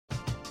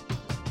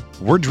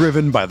We're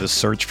driven by the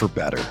search for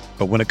better.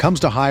 But when it comes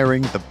to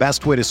hiring, the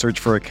best way to search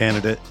for a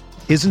candidate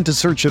isn't to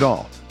search at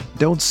all.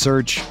 Don't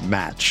search,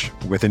 match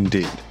with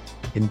Indeed.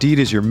 Indeed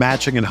is your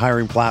matching and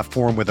hiring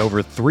platform with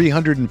over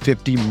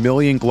 350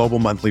 million global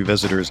monthly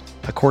visitors,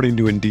 according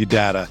to Indeed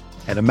data,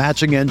 and a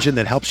matching engine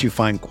that helps you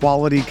find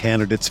quality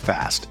candidates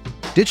fast.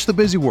 Ditch the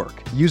busy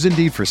work. Use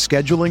Indeed for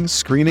scheduling,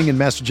 screening, and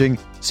messaging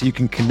so you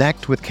can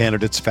connect with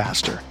candidates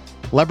faster.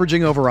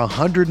 Leveraging over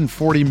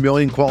 140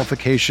 million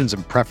qualifications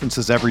and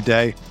preferences every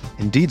day,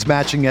 Indeed's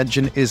matching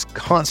engine is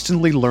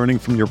constantly learning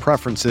from your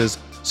preferences,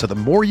 so the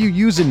more you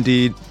use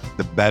Indeed,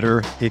 the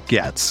better it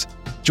gets.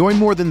 Join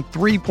more than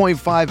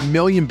 3.5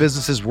 million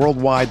businesses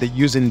worldwide that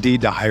use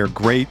Indeed to hire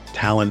great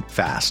talent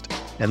fast.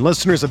 And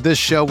listeners of this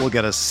show will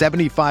get a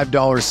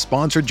 $75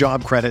 sponsored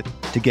job credit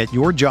to get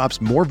your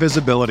jobs more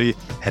visibility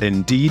at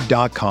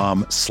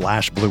Indeed.com/Blue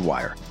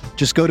Wire.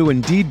 Just go to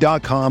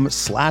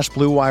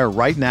Indeed.com/Blue Wire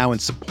right now and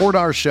support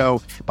our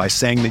show by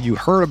saying that you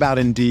heard about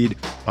Indeed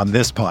on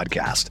this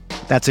podcast.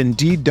 That's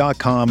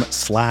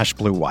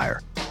Indeed.com/Blue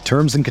Wire.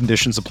 Terms and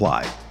conditions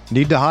apply.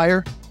 Need to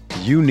hire?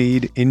 You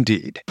need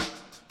Indeed.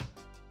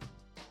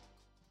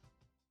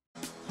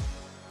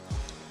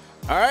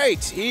 All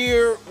right,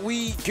 here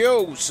we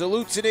go.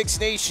 Salute to Knicks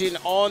Nation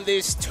on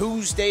this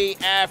Tuesday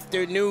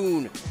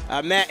afternoon,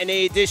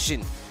 matinee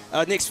edition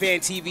of Knicks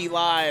Fan TV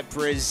Live,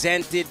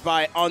 presented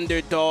by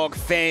Underdog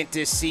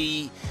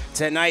Fantasy.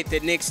 Tonight, the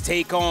Knicks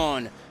take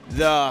on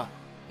the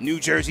New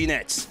Jersey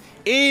Nets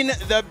in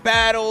the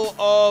Battle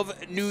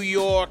of New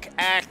York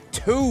Act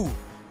 2.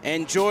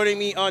 And joining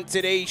me on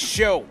today's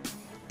show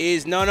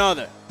is none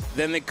other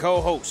than the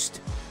co-host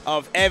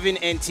of Evan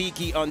and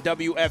Tiki on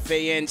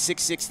WFAN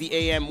 660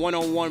 AM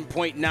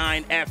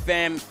 101.9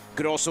 FM.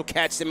 Could also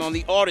catch them on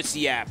the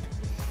Odyssey app.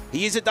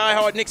 He is a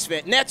diehard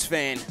Nets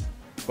fan,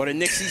 but a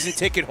Knicks season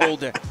ticket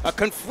holder. A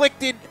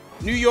conflicted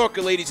New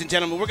Yorker, ladies and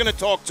gentlemen. We're going to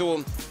talk to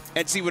him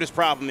and see what his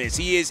problem is.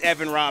 He is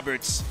Evan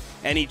Roberts,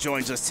 and he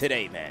joins us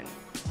today, man.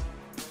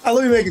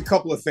 Let me make a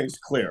couple of things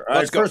clear.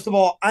 Let's go. First of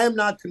all, I am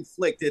not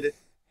conflicted.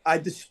 I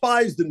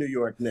despise the New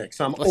York Knicks.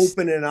 I'm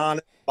open and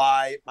honest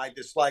by my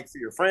dislike for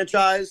your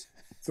franchise,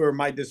 for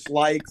my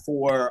dislike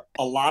for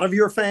a lot of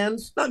your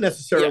fans, not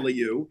necessarily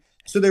you.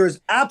 So there is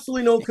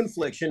absolutely no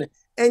confliction.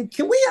 And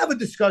can we have a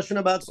discussion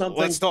about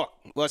something? Let's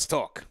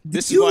talk.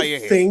 This is why you're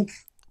here.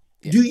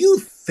 Do you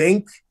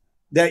think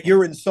that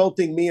you're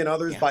insulting me and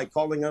others by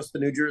calling us the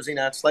New Jersey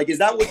Nets? Like, is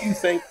that what you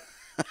think?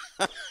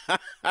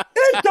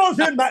 It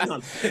doesn't matter.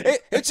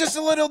 It's just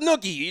a little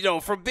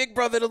noogie, from big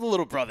brother to the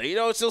little brother.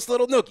 It's just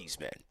little noogies,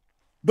 man.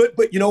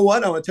 But you know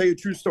what? I want to tell you a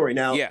true story.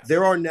 Now,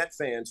 there are Net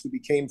fans who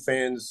became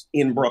fans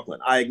in Brooklyn.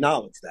 I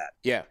acknowledge that.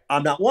 Yeah.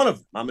 I'm not one of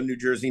them. I'm a New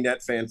Jersey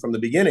Net fan from the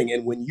beginning.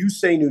 And when you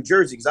say New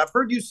Jersey, because I've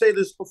heard you say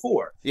this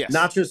before,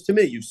 not just to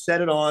me, you've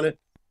said it on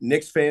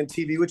Knicks Fan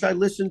TV, which I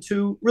listen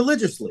to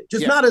religiously.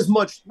 Just not as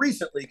much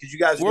recently because you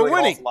guys are doing an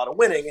awful lot of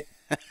winning,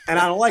 and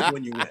I don't like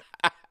when you win.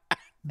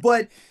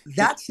 But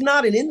that's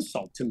not an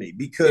insult to me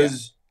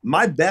because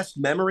my best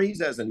memories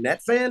as a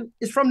Net fan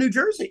is from New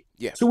Jersey.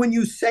 Yeah. So when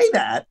you say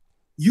that,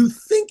 you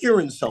think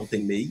you're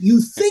insulting me. You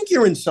think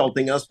you're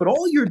insulting us, but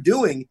all you're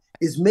doing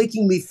is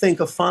making me think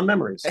of fond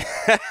memories.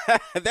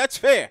 That's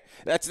fair.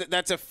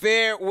 That's a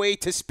fair way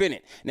to spin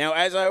it. Now,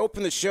 as I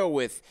open the show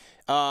with,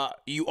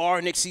 you are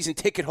a Knicks season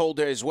ticket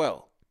holder as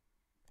well.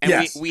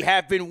 And we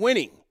have been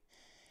winning.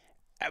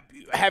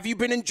 Have you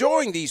been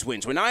enjoying these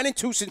wins? We're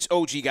 9-2 since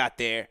OG got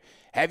there.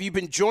 Have you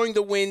been enjoying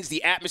the wins,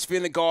 the atmosphere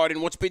in the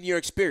Garden? What's been your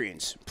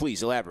experience?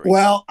 Please elaborate.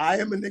 Well, I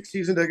am a Knicks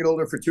season ticket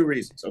holder for two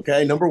reasons,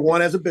 okay? Number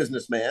one, as a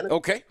businessman.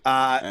 Okay.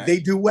 They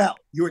do well.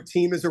 Your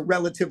team is a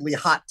relatively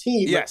hot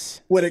team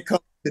when it comes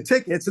to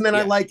tickets. And then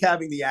I like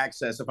having the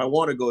access if I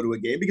want to go to a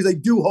game because I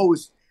do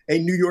host a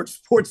New York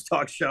sports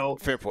talk show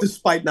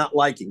despite not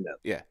liking them.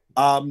 Yeah.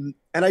 And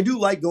I do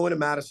like going to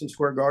Madison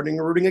Square Garden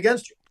and rooting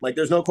against you. Like,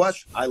 there's no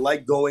question. I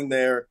like going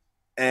there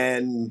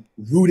and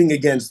rooting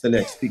against the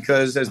Knicks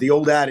because, as the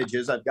old adage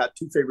is, I've got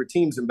two favorite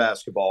teams in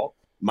basketball,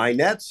 my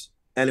Nets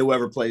and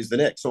whoever plays the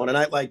Knicks. So on a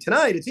night like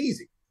tonight, it's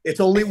easy. It's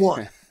only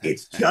one.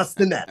 It's just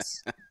the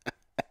Nets.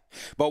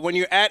 But when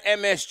you're at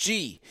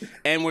MSG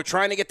and we're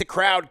trying to get the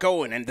crowd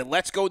going and the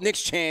Let's Go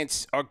Knicks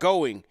chants are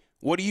going,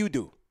 what do you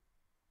do?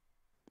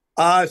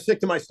 Sick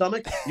to my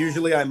stomach.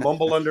 Usually I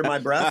mumble under my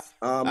breath.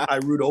 I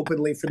root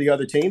openly for the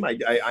other team. I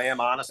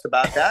am honest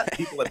about that.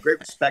 People have great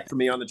respect for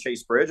me on the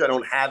Chase Bridge. I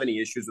don't have any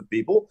issues with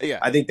people. Yeah.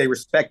 I think they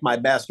respect my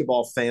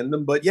basketball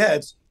fandom. But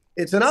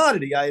it's an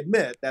oddity, I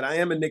admit, that I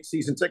am a Knicks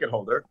season ticket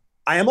holder.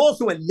 I am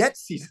also a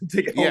Nets season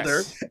ticket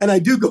holder, and I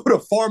do go to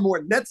far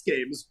more Nets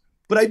games.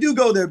 But I do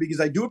go there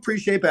because I do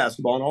appreciate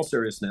basketball in all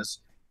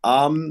seriousness.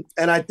 And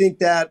I think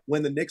that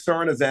when the Knicks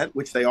are an event,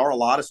 which they are a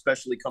lot,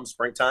 especially come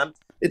springtime,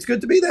 it's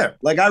good to be there.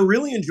 Like, I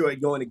really enjoyed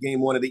going to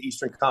game one of the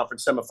Eastern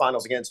Conference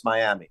semifinals against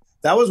Miami.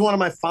 That was one of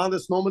my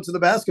fondest moments of the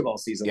basketball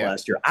season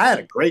last year. I had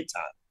a great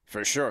time.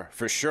 For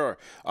sure.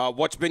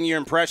 What's been your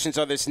impressions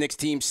of this Knicks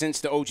team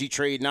since the OG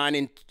trade,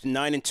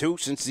 9-2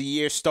 since the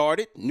year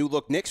started? New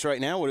look Knicks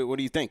right now. What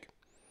do you think?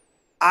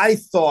 I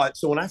thought,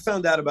 so when I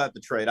found out about the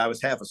trade, I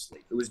was half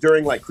asleep. It was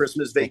during like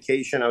Christmas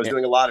vacation. I was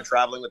doing a lot of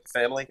traveling with the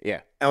family.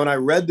 Yeah. And when I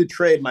read the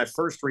trade, my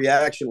first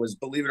reaction was,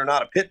 believe it or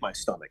not, a pit in my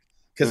stomach.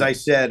 Because I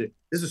said,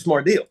 this is a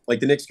smart deal.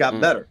 Like the Knicks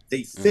got better.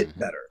 They fit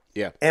better.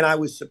 Yeah. And I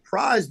was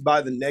surprised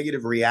by the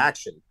negative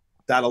reaction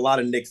that a lot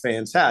of Knicks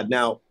fans had.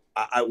 Now,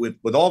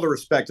 with all the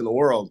respect in the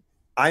world,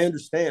 I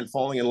understand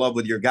falling in love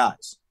with your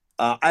guys.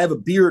 I have a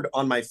beard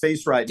on my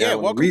face right now.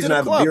 Yeah, the reason I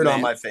have a beard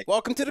on my face.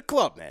 Welcome to the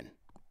club, man.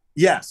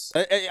 Yes.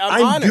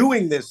 I'm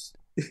doing this.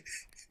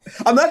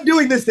 I'm not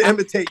doing this to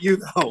imitate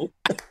you, though.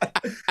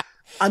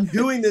 I'm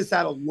doing this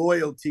out of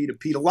loyalty to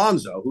Pete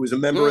Alonso, who is a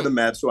member of the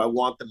Mets, who I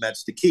want the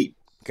Mets to keep.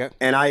 Okay.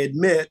 And I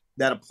admit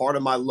that a part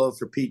of my love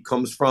for Pete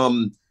comes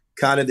from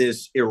kind of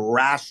this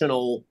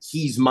irrational,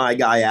 he's my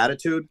guy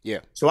attitude. Yeah.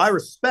 So I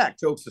respect,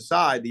 jokes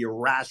aside, the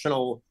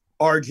irrational,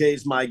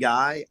 RJ's my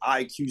guy,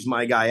 IQ's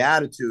my guy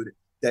attitude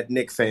that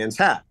Knicks fans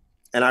have.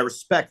 And I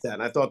respect that.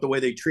 And I thought the way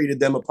they treated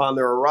them upon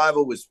their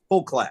arrival was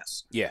full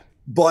class. Yeah.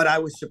 But I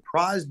was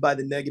surprised by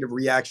the negative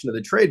reaction to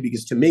the trade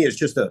because to me, as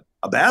just a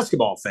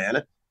basketball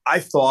fan, I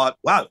thought,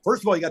 wow,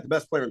 first of all, you got the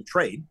best player in the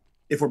trade,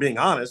 if we're being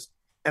honest.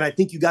 And I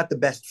think you got the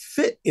best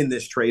fit in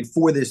this trade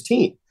for this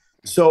team.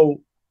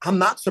 So I'm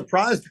not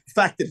surprised at the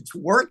fact that it's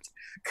worked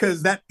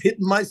because that pit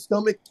in my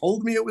stomach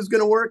told me it was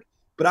going to work.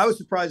 But I was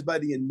surprised by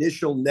the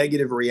initial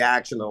negative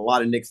reaction that a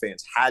lot of Knicks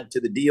fans had to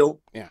the deal.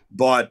 Yeah.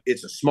 But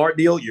it's a smart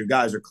deal. Your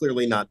guys are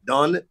clearly not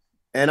done.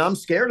 And I'm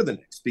scared of the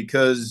Knicks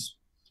because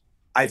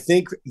I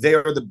think they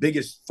are the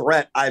biggest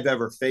threat I've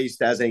ever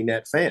faced as a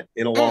Net fan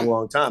in a long,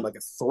 long time. Like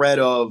a threat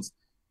of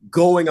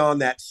going on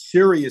that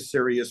serious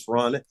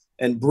run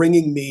and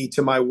bringing me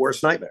to my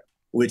worst nightmare,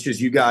 which is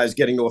you guys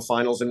getting to a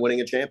finals and winning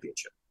a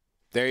championship.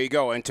 There you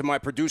go. And to my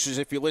producers,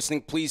 if you're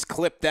listening, please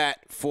clip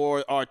that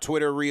for our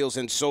Twitter reels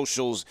and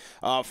socials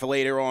for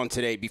later on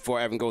today before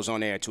Evan goes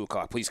on air at 2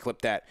 o'clock. Please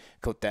clip that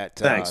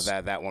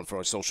that one for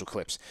our social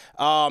clips.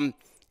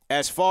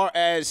 As far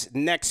as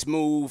next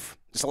move,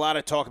 there's a lot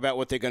of talk about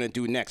what they're going to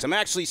do next. I'm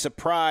actually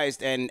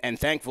surprised and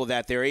thankful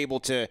that they're able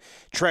to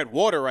tread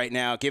water right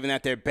now, given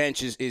that their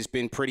bench has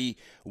been pretty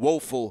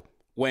woeful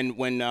when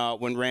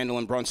Randall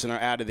and Brunson are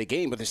out of the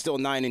game. But they're still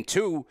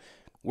 9-2.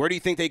 Where do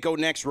you think they go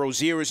next?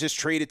 Rozier is just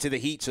traded to the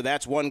Heat, so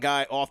that's one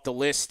guy off the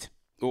list.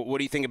 What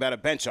do you think about a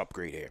bench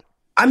upgrade here?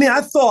 I mean,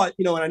 I thought,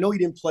 and I know he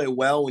didn't play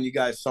well when you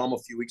guys saw him a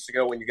few weeks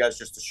ago when you guys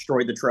just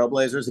destroyed the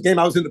Trailblazers. The game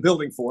I was in the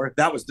building for,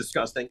 that was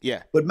disgusting.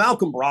 Yeah. But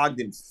Malcolm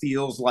Brogdon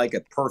feels like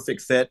a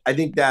perfect fit. I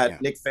think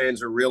that Knicks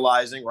fans are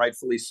realizing,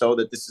 rightfully so,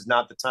 that this is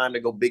not the time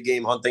to go big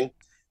game hunting.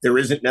 There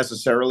isn't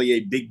necessarily a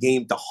big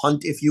game to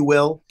hunt, if you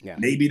will. Yeah.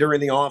 Maybe during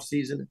the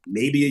offseason,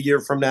 maybe a year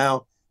from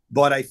now.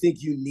 But I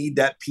think you need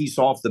that piece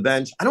off the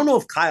bench. I don't know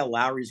if Kyle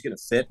Lowry is going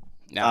to fit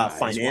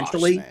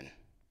financially. Washed,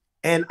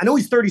 and I know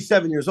he's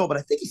 37 years old, but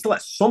I think he still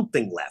has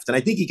something left. And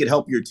I think he could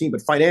help your team.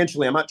 But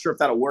financially, I'm not sure if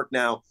that'll work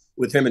now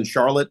with him in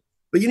Charlotte.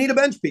 But you need a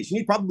bench piece. You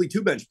need probably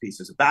 2 bench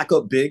pieces. A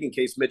backup big in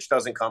case Mitch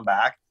doesn't come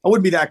back. I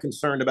wouldn't be that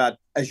concerned about,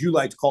 as you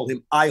like to call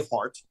him,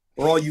 iHeart.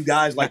 Or all you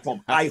guys like to call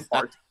him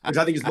iHeart, which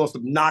I think is the most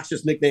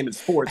obnoxious nickname in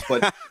sports.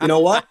 But you know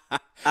what?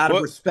 Out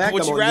of respect,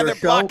 would I'm you on rather your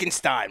show.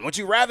 Blockenstein? Would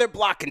you rather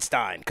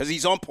Blockenstein? Because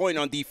he's on point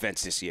on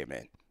defense this year,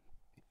 man.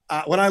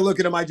 When I look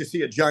at him, I just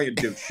see a giant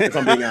douche, if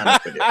I'm being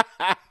honest with you.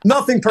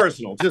 Nothing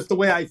personal, just the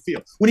way I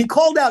feel. When he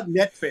called out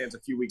Net fans a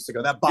few weeks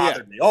ago, that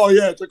bothered me. Oh,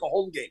 yeah, it's like a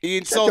home game. He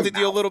insulted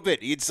you a little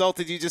bit. He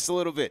insulted you just a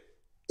little bit.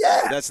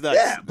 Yeah. That's nice.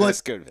 Yeah,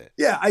 that's good, man.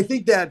 Yeah, I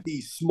think that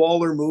the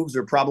smaller moves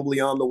are probably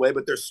on the way,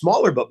 but they're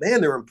smaller, but man,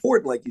 they're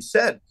important, like you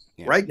said.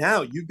 Yeah. Right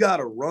now, you've got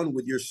to run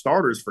with your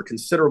starters for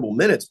considerable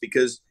minutes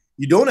because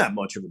you don't have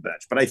much of a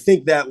bench. But I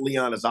think that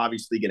Leon is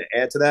obviously going to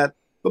add to that.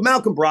 But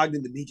Malcolm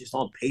Brogdon, to me, just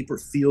on paper,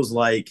 feels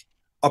like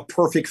a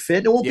perfect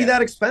fit. It won't be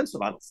that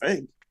expensive, I don't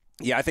think.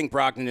 Yeah, I think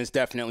Brogdon is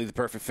definitely the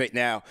perfect fit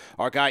now.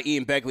 Our guy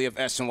Ian Begley of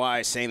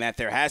SNY is saying that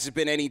there hasn't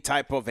been any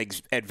type of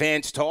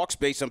advanced talks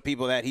based on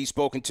people that he's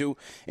spoken to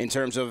in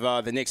terms of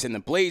the Knicks and the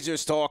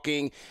Blazers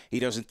talking.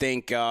 He doesn't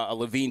think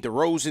Levine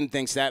DeRozan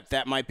thinks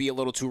that might be a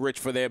little too rich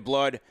for their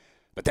blood.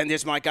 But then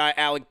there's my guy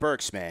Alec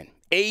Burks, man.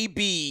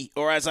 AB,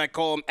 or as I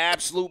call him,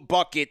 Absolute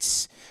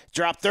Buckets,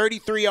 dropped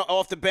 33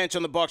 off the bench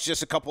on the Bucks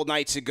just a couple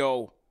nights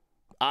ago.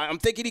 I'm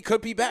thinking he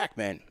could be back,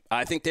 man.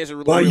 I think there's a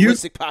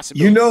realistic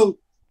possibility.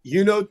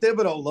 You know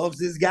Thibodeau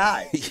loves his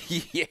guy.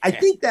 Yeah. I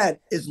think that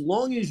as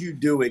long as you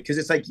do it, because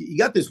it's like you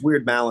got this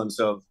weird balance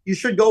of you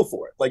should go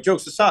for it. Like,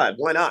 jokes aside,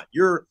 why not?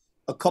 You're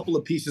a couple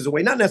of pieces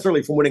away, not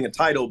necessarily from winning a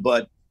title,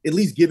 but at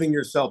least giving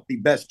yourself the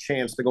best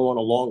chance to go on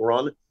a long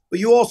run. But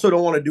you also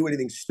don't want to do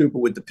anything stupid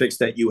with the picks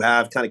that you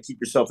have, kind of keep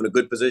yourself in a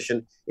good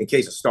position in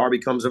case a star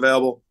becomes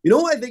available. You know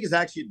what I think is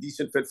actually a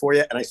decent fit for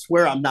you? And I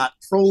swear I'm not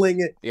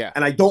trolling it,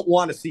 and I don't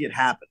want to see it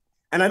happen.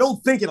 And I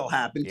don't think it'll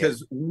happen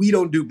because we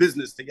don't do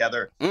business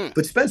together.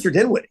 But Spencer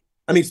Dinwiddie.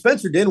 I mean,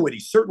 Spencer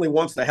Dinwiddie certainly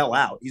wants the hell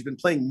out. He's been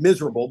playing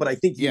miserable, but I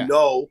think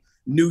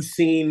new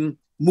scene,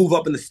 move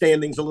up in the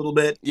standings a little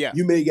bit. Yeah.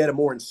 You may get a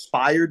more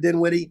inspired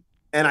Dinwiddie.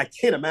 And I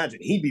can't imagine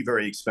he'd be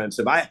very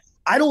expensive.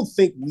 I don't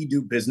think we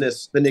do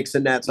business, the Knicks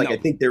and Nets. Like, no. I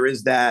think there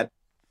is that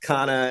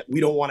we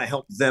don't want to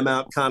help them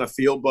out kind of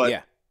feel. But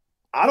yeah.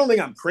 I don't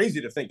think I'm crazy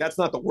to think that's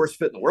not the worst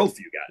fit in the world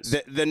for you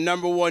guys. The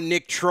number one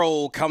Nick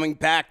troll coming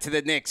back to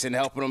the Knicks and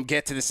helping them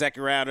get to the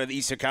second round of the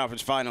Eastern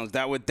Conference Finals.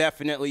 That would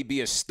definitely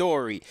be a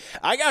story.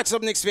 I got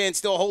some Knicks fans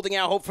still holding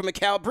out hope for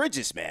Mikal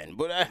Bridges, man.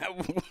 But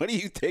what do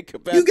you think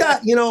about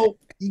that?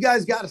 You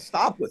guys got to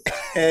stop with that.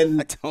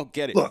 And I don't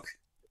get it. Look,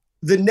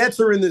 the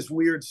Nets are in this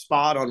weird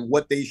spot on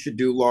what they should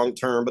do long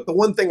term. But the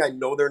one thing I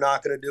know they're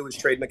not going to do is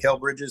trade Mikal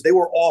Bridges. They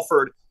were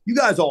offered. You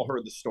guys all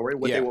heard the story.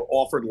 They were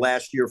offered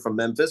last year from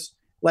Memphis.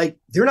 Like,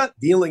 they're not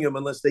dealing him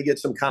unless they get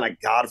some kind of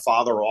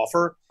Godfather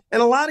offer.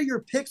 And a lot of your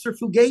picks are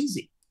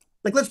fugazi.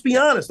 Like, let's be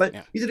honest.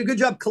 You did a good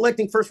job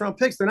collecting first-round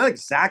picks. They're not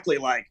exactly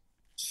like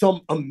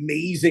some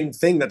amazing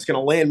thing that's going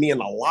to land me in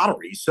the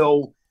lottery.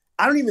 So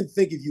I don't even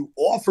think if you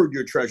offered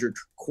your treasure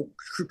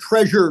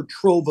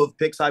trove of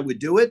picks, I would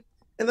do it.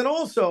 And then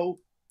also,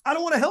 I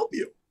don't want to help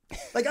you.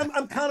 Like,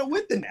 I'm kind of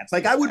with the Nets.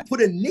 Like, I would put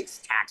a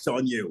Knicks tax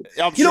on you.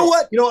 You know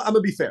what? I'm going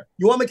to be fair.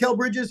 You want Mikal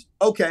Bridges?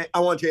 Okay,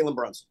 I want Jalen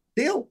Brunson.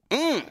 Deal?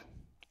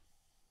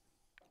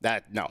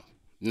 No,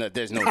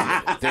 there's no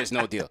deal. There's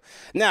no deal.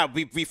 Now,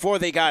 before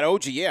they got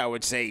OG, I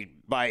would say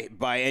by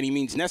any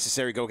means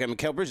necessary, go get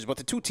Mikal Bridges. But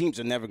the two teams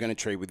are never going to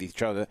trade with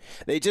each other.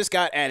 They just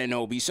got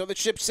Anunoby, so the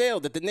ship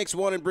sailed. If the Knicks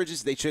wanted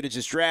Bridges, they should have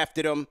just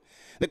drafted him.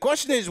 The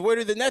question is, where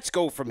do the Nets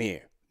go from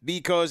here?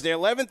 Because they're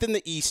 11th in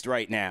the East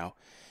right now.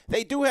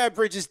 They do have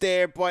Bridges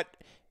there, but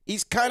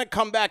he's kind of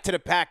come back to the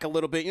pack a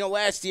little bit.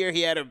 Last year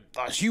he had a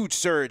huge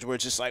surge where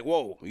it's just like,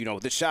 whoa,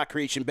 the shot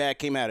creation bag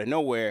came out of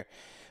nowhere.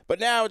 But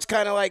now it's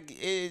kind of like,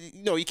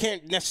 you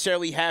can't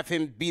necessarily have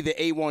him be the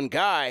A1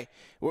 guy.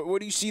 Where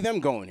do you see them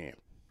going here?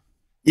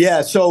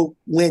 Yeah, so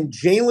when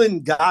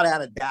Jalen got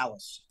out of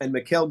Dallas and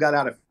Mikal got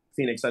out of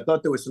Phoenix, I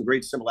thought there was some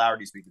great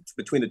similarities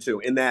between the two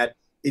in that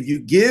if you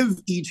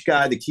give each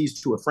guy the keys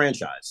to a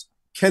franchise,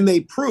 can they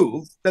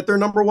prove that they're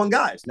number one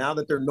guys now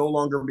that they're no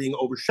longer being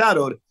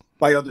overshadowed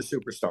by other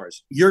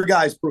superstars? Your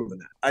guy's proven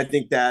that. I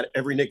think that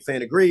every Knicks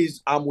fan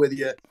agrees. I'm with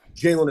you.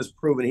 Jalen has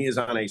proven he is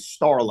on a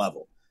star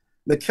level.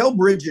 Mikal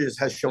Bridges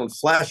has shown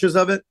flashes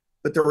of it,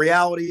 but the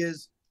reality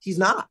is he's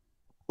not.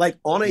 Like,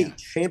 on a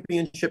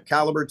championship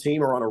caliber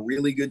team or on a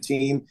really good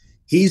team,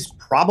 he's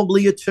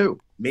probably a 2,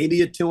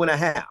 maybe a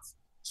 2.5.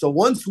 So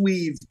once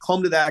we've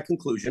come to that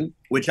conclusion,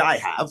 which I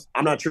have,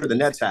 I'm not sure the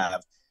Nets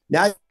have,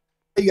 now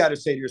you got to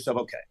say to yourself,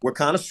 okay, we're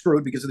kind of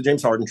screwed because of the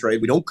James Harden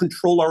trade. We don't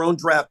control our own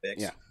draft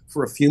picks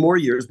for a few more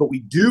years, but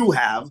we do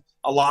have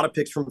a lot of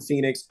picks from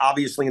Phoenix,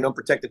 obviously an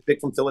unprotected pick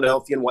from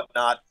Philadelphia and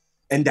whatnot,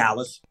 and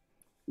Dallas.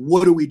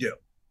 What do we do?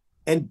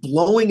 And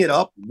blowing it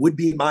up would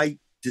be my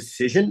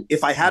decision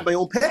if I had my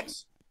own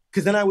picks.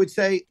 Because then I would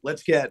say,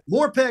 let's get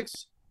more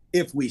picks.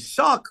 If we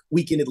suck,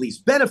 we can at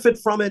least benefit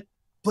from it.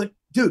 But,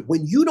 dude,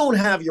 when you don't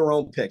have your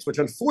own picks, which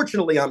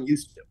unfortunately I'm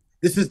used to,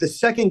 this is the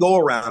second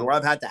go-around where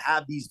I've had to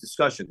have these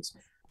discussions.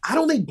 I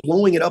don't think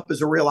blowing it up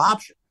is a real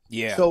option.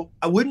 Yeah. So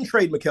I wouldn't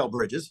trade Mikal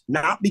Bridges,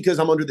 not because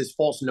I'm under this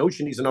false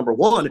notion he's a number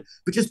one,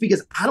 but just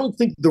because I don't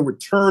think the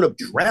return of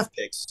draft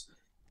picks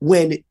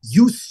when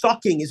you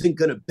sucking isn't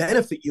going to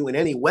benefit you in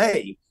any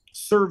way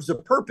serves a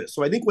purpose.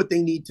 So I think what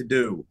they need to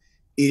do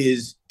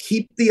is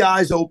keep the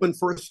eyes open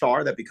for a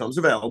star that becomes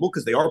available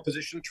because they are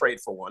positioned to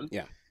trade for one.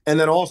 Yeah. And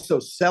then also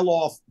sell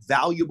off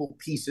valuable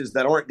pieces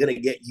that aren't going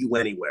to get you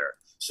anywhere.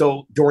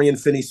 So Dorian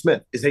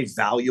Finney-Smith is a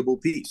valuable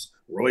piece.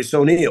 Royce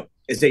O'Neal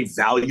is a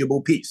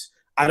valuable piece.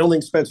 I don't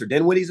think Spencer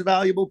Dinwiddie's a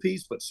valuable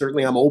piece, but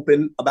certainly I'm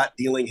open about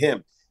dealing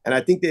him. And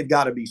I think they've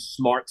got to be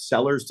smart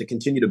sellers to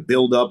continue to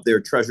build up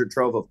their treasure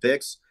trove of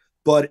picks.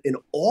 But an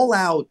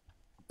all-out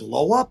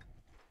blow-up,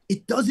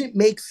 it doesn't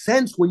make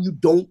sense when you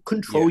don't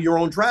control your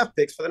own draft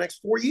picks for the next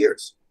 4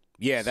 years.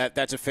 Yeah,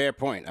 that's a fair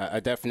point.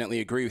 I definitely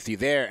agree with you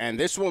there. And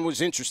this one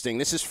was interesting.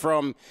 This is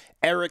from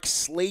Eric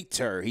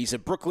Slater. He's a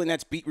Brooklyn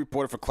Nets beat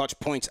reporter for Clutch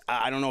Points.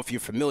 I don't know if you're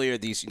familiar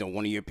with these,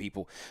 one of your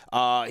people.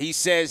 He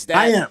says that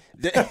I am.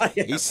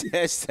 He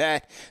says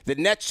that the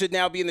Nets should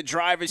now be in the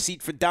driver's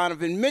seat for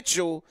Donovan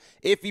Mitchell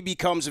if he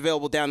becomes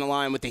available down the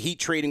line, with the Heat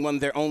trading one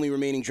of their only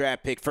remaining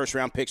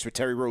first-round picks for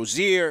Terry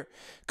Rozier.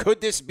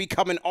 Could this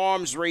become an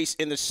arms race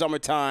in the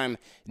summertime?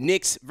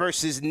 Knicks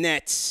versus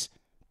Nets.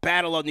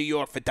 Battle of New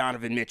York for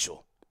Donovan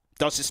Mitchell.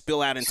 Does it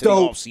spill out into the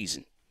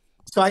offseason?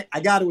 So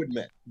I got to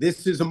admit,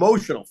 this is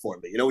emotional for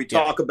me. We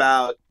talk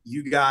about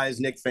you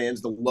guys, Knicks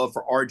fans, the love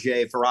for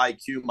RJ, for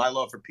IQ, my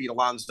love for Pete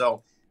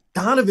Alonso.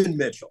 Donovan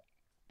Mitchell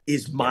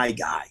is my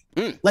guy.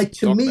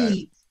 To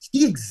me,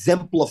 he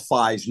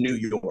exemplifies New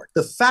York.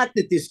 The fact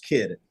that this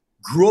kid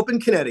grew up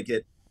in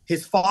Connecticut,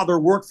 his father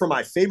worked for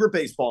my favorite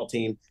baseball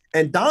team,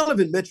 and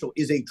Donovan Mitchell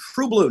is a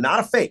true blue,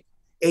 not a fake,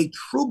 a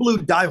true blue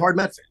diehard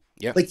Mets fan.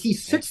 Yep. Like, he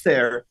sits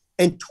there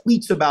and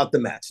tweets about the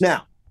Mets.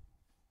 Now,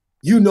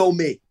 you know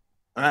me,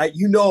 all right?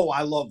 You know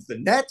I love the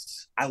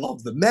Nets, I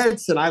love the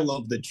Mets, and I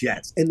love the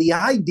Jets. And the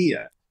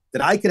idea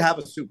that I could have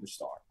a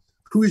superstar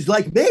who's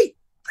like me,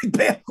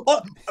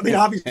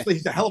 obviously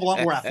he's a hell of a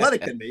lot more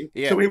athletic than me,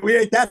 so we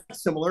ain't that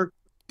similar.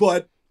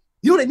 But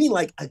you know what I mean?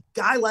 Like, a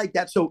guy like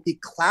that, so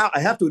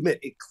I have to admit,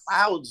 it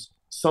clouds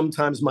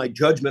sometimes my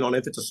judgment on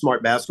if it's a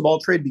smart basketball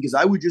trade, because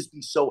I would just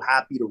be so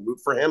happy to root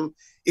for him.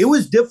 It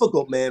was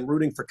difficult, man,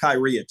 rooting for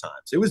Kyrie at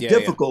times. It was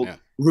difficult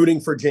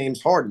rooting for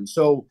James Harden.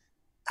 So,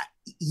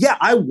 yeah,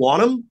 I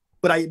want him,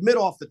 but I admit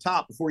off the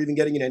top, before even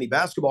getting into any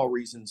basketball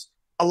reasons,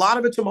 a lot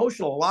of it's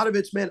emotional. A lot of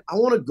it's, man, I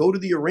want to go to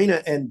the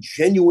arena and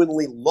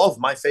genuinely love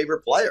my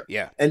favorite player.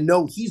 Yeah. And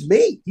know he's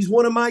me. He's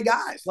one of my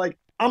guys. Like,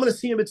 I'm going to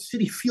see him at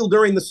Citi Field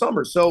during the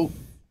summer. So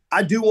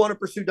I do want to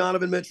pursue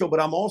Donovan Mitchell,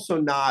 but I'm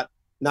also not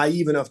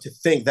naive enough to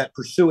think that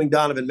pursuing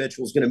Donovan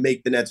Mitchell is going to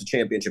make the Nets a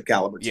championship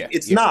caliber team.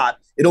 It's not.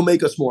 It'll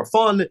make us more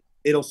fun.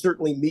 It'll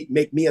certainly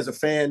make me as a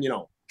fan,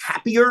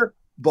 happier,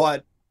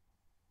 but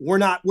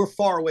we're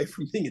far away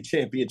from being a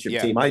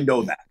championship team. I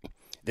know that.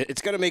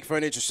 It's going to make for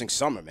an interesting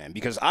summer, man,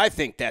 because I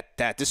think that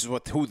this is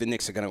who the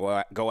Knicks are going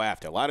to go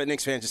after. A lot of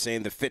Knicks fans are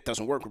saying the fit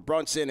doesn't work with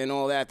Brunson and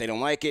all that. They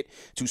don't like it.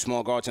 2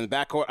 small guards in the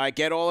backcourt. I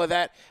get all of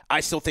that. I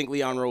still think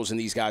Leon Rose and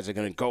these guys are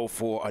going to go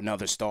for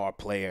another star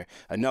player,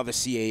 another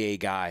CAA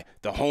guy,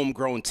 the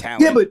homegrown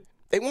talent. Yeah, but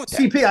they want that.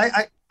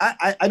 CP,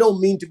 I don't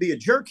mean to be a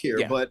jerk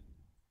here, but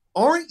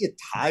aren't you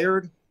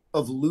tired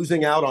of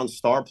losing out on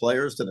star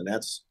players to the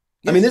Nets?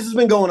 Yeah. I mean, this has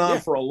been going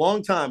on for a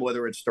long time,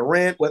 whether it's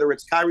Durant, whether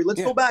it's Kyrie.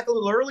 Let's go back a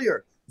little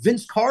earlier.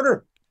 Vince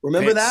Carter.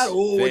 Remember that?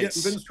 Oh, we're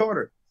getting Vince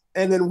Carter.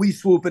 And then we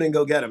swoop in and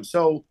go get him.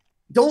 So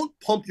don't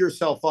pump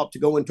yourself up to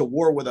go into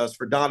war with us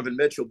for Donovan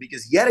Mitchell,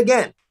 because yet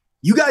again,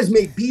 you guys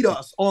may beat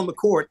us on the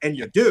court, and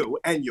you do,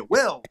 and you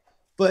will.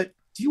 But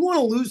do you want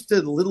to lose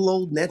to the little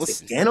old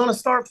Nets again on a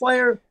star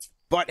player?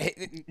 But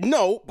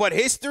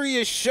history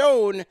has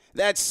shown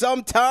that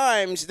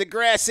sometimes the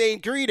grass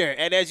ain't greener.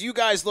 And as you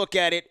guys look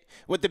at it,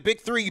 with the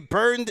big three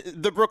burned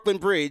the Brooklyn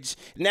Bridge,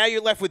 now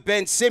you're left with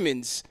Ben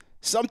Simmons.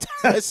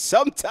 Sometimes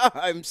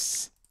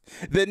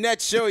the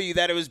Nets show you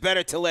that it was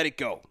better to let it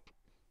go.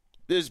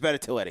 It was better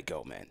to let it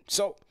go, man.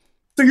 So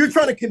you're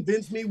trying to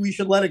convince me we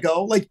should let it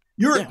go? Like,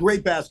 you're a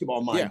great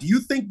basketball mind. Yeah. Do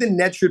you think the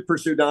Nets should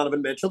pursue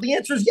Donovan Mitchell? The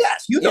answer is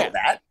yes. You know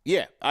that.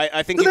 Yeah,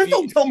 I think. So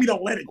don't tell me to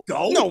let it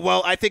go. No,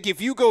 well, I think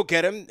if you go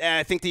get him,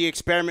 I think the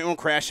experiment won't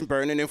crash and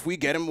burn. And if we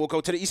get him, we'll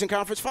go to the Eastern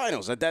Conference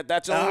Finals.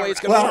 That's the only way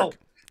it's going to work.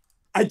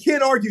 I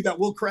can't argue that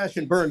we'll crash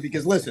and burn,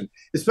 because, listen,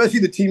 especially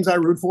the teams I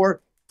root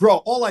for, bro,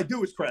 all I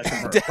do is crash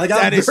and burn. Like,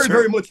 I'm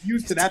very much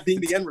used to that being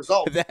the end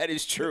result. That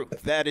is true.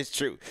 That is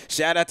true.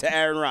 Shout out to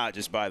Aaron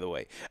Rodgers, by the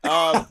way.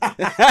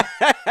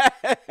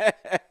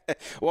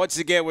 Once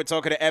again, we're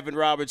talking to Evan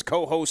Roberts,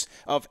 co-host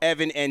of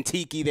Evan and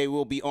Tiki. They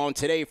will be on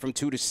today from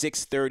 2 to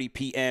 6:30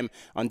 p.m.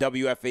 on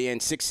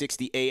WFAN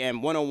 660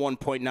 AM,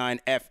 101.9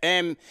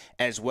 FM,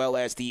 as well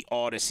as the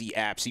Odyssey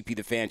app. CP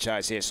the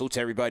Franchise here. Salute to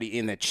everybody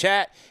in the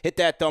chat. Hit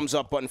that thumbs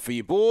up button for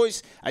you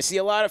boys. I see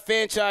a lot of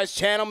Franchise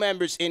channel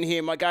members in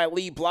here. My guy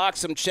Lee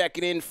Bloxham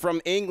checking in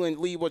from England.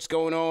 Lee, what's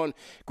going on?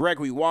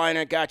 Gregory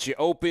Weiner got you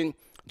open.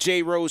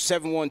 J Rose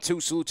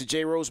 712. Salute to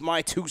J Rose.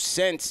 My 2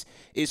 cents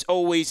is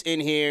always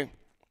in here.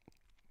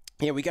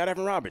 Yeah, we got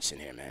Evan Roberts in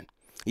here, man.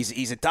 He's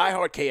a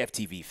diehard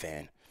KFTV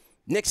fan.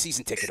 Knicks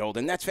season ticket holder,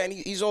 and that's fan.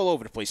 He's all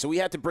over the place. So we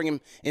had to bring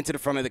him into the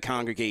front of the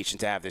congregation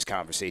to have this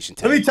conversation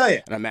today. Let me tell you,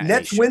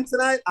 Nets win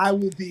tonight, I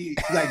will be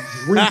like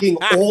drinking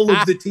all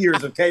of the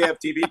tears of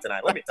KFTV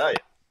tonight. Let me tell you.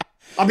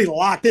 I'll be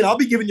locked in. I'll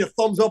be giving you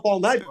thumbs up all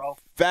night, bro.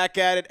 Back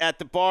at it at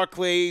the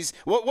Barclays.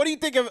 What do you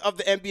think of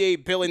the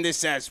NBA billing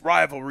this as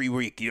rivalry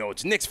week?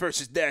 It's Knicks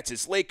versus Nets.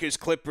 It's Lakers,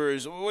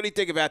 Clippers. What do you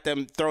think about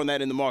them throwing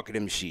that in the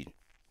marketing machine?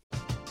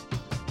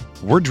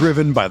 We're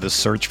driven by the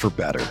search for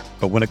better.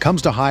 But when it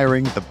comes to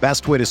hiring, the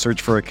best way to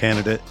search for a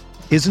candidate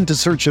isn't to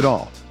search at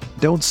all.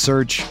 Don't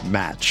search,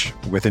 match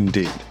with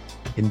Indeed.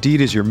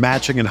 Indeed is your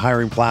matching and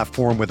hiring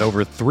platform with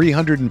over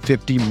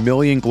 350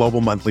 million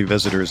global monthly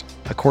visitors,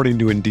 according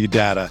to Indeed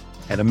data,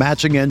 and a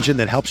matching engine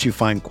that helps you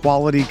find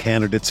quality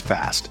candidates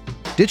fast.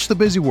 Ditch the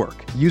busy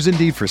work. Use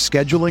Indeed for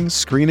scheduling,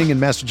 screening,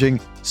 and messaging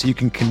so you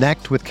can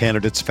connect with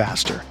candidates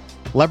faster.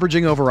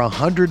 Leveraging over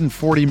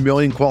 140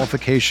 million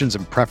qualifications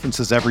and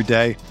preferences every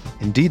day,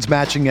 Indeed's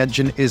matching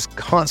engine is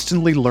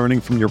constantly learning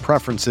from your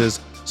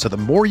preferences, so the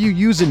more you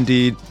use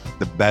Indeed,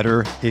 the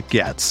better it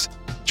gets.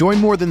 Join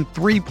more than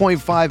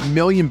 3.5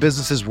 million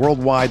businesses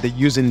worldwide that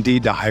use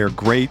Indeed to hire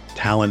great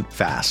talent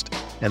fast.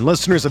 And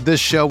listeners of this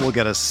show will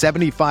get a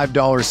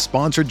 $75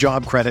 sponsored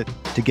job credit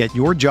to get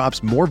your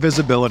jobs more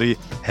visibility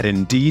at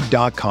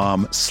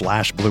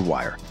Indeed.com/Blue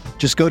Wire.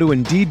 Just go to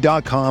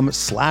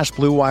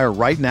Indeed.com/Blue Wire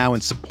right now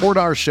and support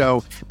our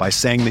show by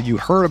saying that you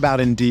heard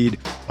about Indeed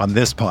on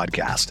this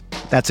podcast.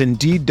 That's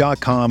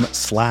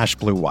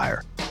Indeed.com/Blue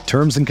Wire.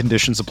 Terms and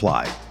conditions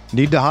apply.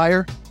 Need to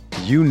hire?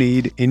 You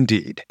need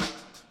Indeed.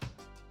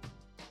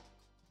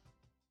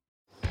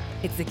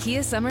 It's the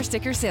Kia Summer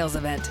Sticker Sales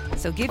Event,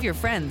 so give your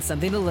friends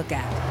something to look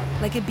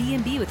at, like a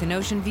B&B with an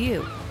ocean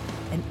view,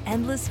 an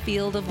endless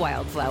field of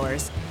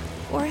wildflowers,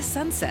 or a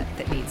sunset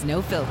that needs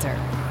no filter.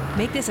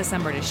 Make this a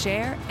summer to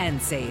share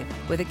and save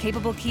with a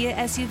capable Kia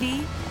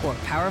SUV or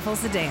powerful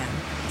sedan.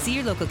 See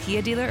your local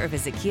Kia dealer or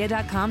visit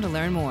kia.com to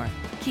learn more.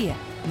 Kia,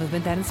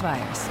 Movement that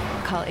inspires.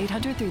 Call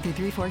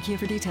 800-333-4KIA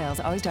for details.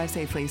 Always drive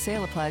safely.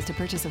 Sale applies to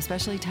purchase of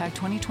specially tagged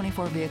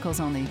 2024 vehicles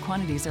only.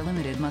 Quantities are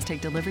limited. Must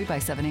take delivery by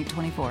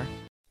 7/8/24.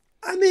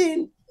 I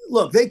mean,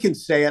 look, they can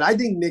say it. I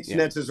think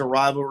Knicks-Nets as a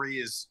rivalry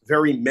is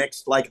very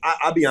mixed. Like,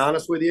 I'll be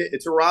honest with you,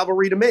 it's a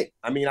rivalry to me.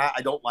 I mean,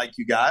 I don't like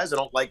you guys. I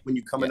don't like when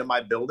you come into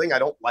my building. I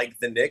don't like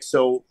the Knicks.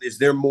 So is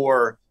there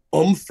more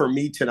for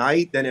me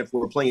tonight than if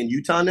we're playing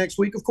Utah next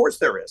week? Of course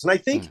there is. And I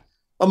think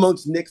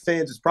amongst Knicks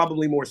fans, it's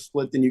probably more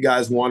split than you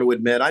guys want to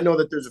admit. I know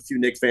that there's a few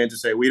Knicks fans who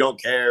say, we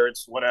don't care,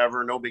 it's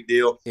whatever, no big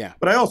deal. Yeah.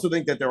 But I also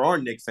think that there are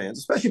Knicks fans,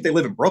 especially if they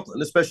live in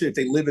Brooklyn, especially if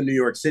they live in New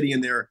York City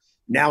and they're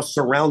now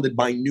surrounded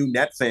by new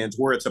Net fans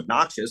where it's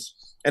obnoxious.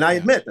 And I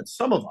admit that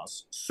some of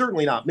us,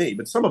 certainly not me,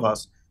 but some of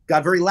us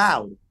got very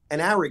loud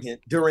and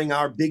arrogant during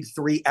our Big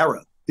Three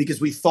era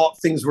because we thought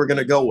things were going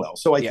to go well.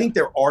 So I think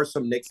there are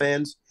some Knicks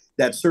fans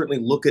that certainly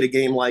look at a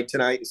game like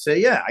tonight and say,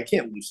 yeah, I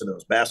can't lose to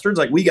those bastards.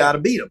 Like, we got to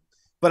beat them.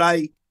 But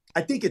I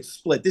think it's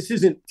split. This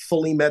isn't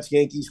fully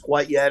Mets-Yankees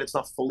quite yet. It's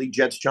not fully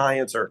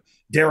Jets-Giants or,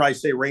 dare I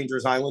say,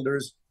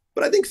 Rangers-Islanders.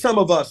 But I think some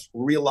of us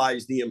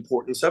realize the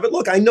importance of it.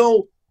 Look, I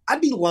know I'd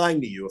be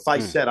lying to you if I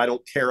said I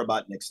don't care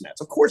about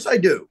Knicks-Nets. Of course I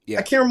do. Yeah.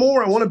 I care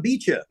more. I want to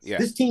beat you. Yeah.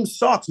 This team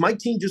sucks. My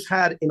team just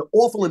had an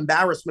awful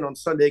embarrassment on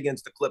Sunday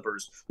against the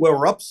Clippers where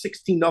we're up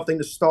 16-0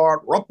 to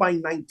start. We're up by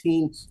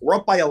 19. We're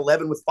up by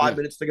 11 with 5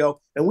 minutes to go.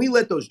 And we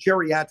let those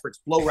geriatrics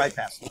blow right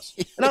past us.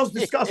 And I was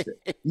disgusted.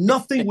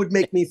 Nothing would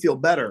make me feel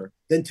better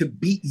than to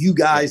beat you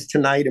guys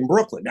tonight in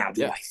Brooklyn. Now,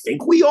 do I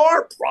think we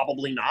are?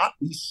 Probably not.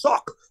 We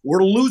suck.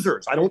 We're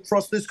losers. I don't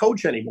trust this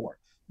coach anymore.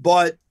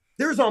 But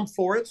there's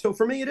for it. So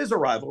for me, it is a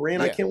rivalry,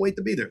 and I can't wait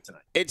to be there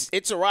tonight.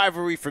 It's a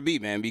rivalry for me,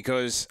 man,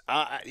 because,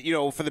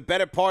 for the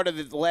better part of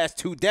the last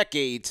 2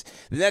 decades,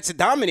 the Nets have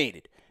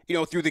dominated,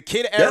 through the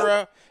Kidd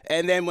era.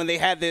 And then when they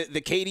had the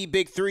KD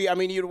Big Three, I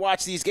mean, you'd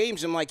watch these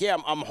games. And I'm like,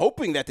 I'm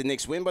hoping that the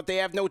Knicks win, but they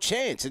have no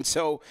chance. And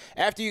so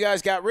after you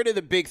guys got rid of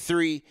the Big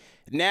Three,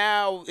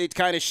 now it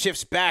kind of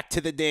shifts back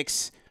to the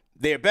Knicks.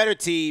 They're a better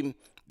team.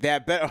 They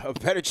have a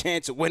better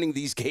chance of winning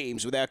these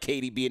games without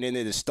KD being in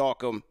there to stalk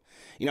them.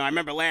 I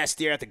remember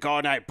last year at the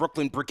Garden, I had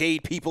Brooklyn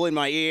Brigade people in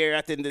my ear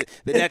after the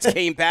Nets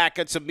came back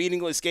at some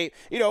meaningless game.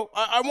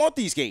 I want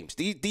these games.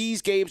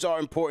 These games are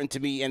important to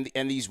me,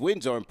 and these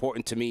wins are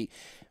important to me.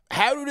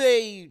 How do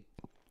they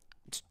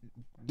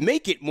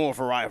make it more of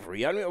a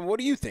rivalry? I mean, what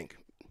do you think?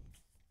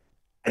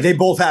 They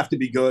both have to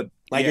be good.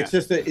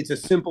 It's a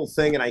simple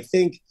thing, and I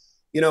think,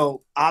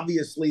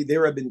 obviously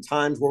there have been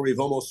times where we've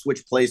almost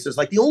switched places.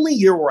 Like, the only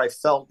year where I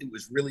felt it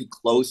was really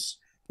close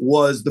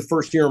was the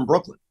first year in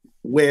Brooklyn,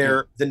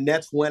 where the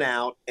Nets went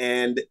out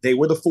and they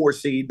were the 4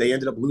 seed. They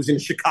ended up losing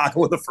to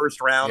Chicago in the first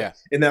round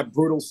in that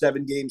brutal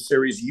 7-game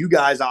series. You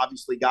guys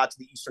obviously got to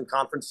the Eastern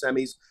Conference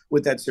semis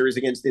with that series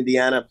against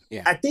Indiana.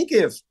 Yeah. I think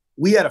if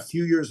we had a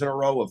few years in a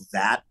row of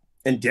that,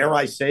 and dare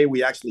I say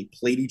we actually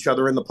played each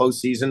other in the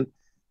postseason,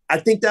 I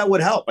think that would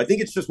help. I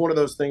think it's just one of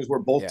those things where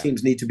both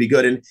teams need to be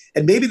good.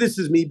 And maybe this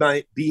is me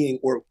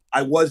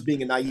I was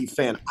being a naive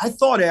fan. I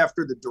thought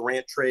after the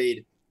Durant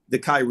trade, the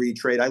Kyrie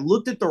trade, I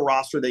looked at the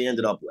roster they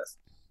ended up with.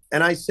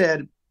 And I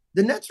said,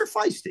 the Nets are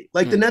feisty.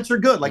 The Nets are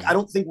good. I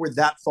don't think we're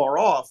that far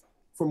off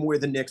from where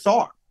the Knicks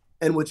are.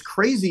 And what's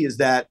crazy is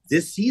that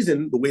this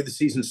season, the way the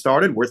season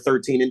started, we're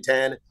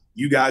 13-10.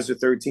 You guys are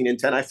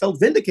 13-10. I felt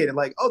vindicated.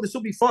 This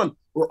will be fun.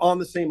 We're on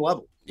the same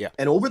level. Yeah.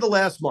 And over the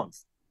last month,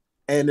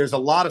 and there's a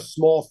lot of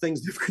small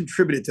things that have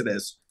contributed to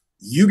this,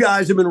 you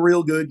guys have been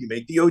real good. You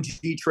make the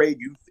OG trade.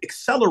 You've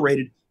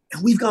accelerated,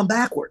 and we've gone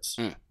backwards.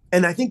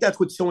 And I think that's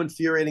what's so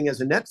infuriating as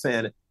a Net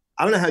fan.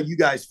 I don't know how you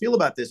guys feel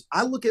about this.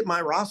 I look at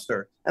my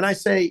roster and I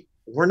say,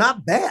 we're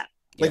not bad.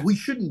 We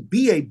shouldn't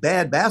be a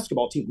bad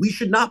basketball team. We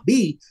should not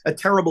be a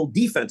terrible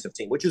defensive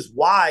team, which is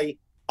why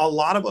a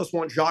lot of us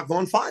want Jacques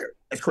Vaughn fired,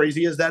 as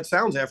crazy as that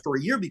sounds after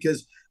a year,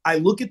 because I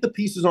look at the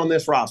pieces on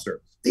this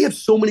roster. They have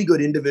so many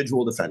good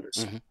individual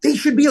defenders. They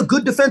should be a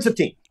good defensive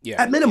team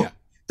at minimum.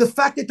 The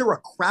fact that they're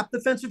a crap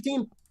defensive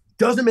team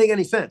doesn't make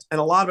any sense. And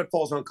a lot of it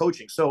falls on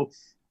coaching. So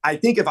I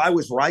think if I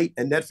was right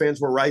and Net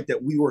fans were right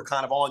that we were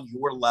kind of on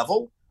your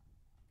level,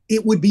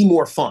 it would be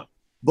more fun.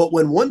 But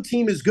when one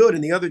team is good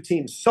and the other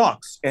team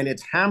sucks and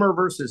it's hammer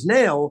versus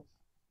nail,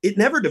 it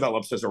never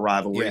develops as a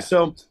rivalry. Yeah.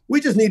 So we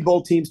just need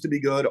both teams to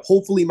be good.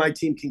 Hopefully my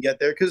team can get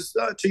there because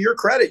to your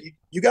credit,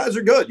 you guys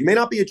are good. You may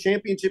not be a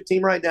championship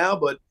team right now,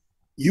 but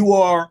you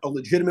are a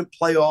legitimate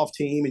playoff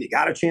team and you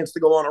got a chance to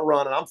go on a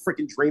run. And I'm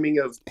freaking dreaming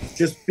of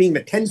just being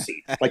the 10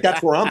 seed.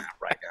 That's where I'm at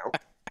right now.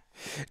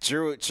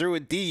 True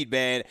indeed,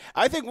 man.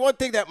 I think one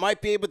thing that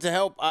might be able to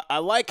help, I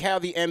like how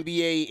the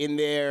NBA in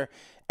their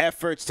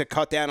efforts to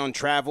cut down on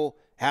travel,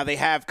 how they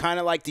have kind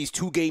of like these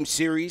 2-game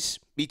series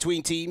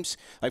between teams.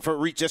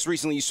 Just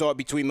recently you saw it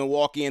between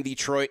Milwaukee and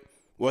Detroit,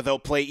 where they'll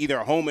play either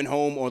home and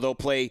home or they'll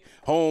play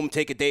home,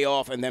 take a day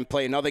off, and then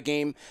play another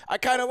game. I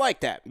kind of like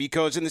that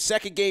because in the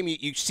second game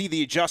you see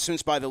the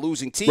adjustments by the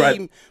losing team.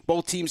 Right.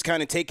 Both teams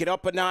kind of take it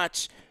up a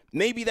notch.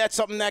 Maybe that's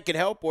something that could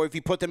help, or if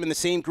you put them in the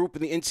same group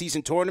in the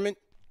in-season tournament.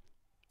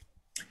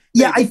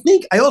 Yeah,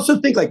 I also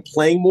think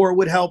playing more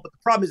would help, but the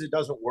problem is it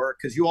doesn't work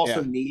because you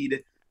also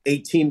need a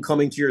team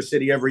coming to your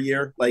city every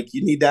year. Like,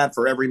 you need that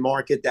for every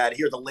market, that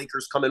here the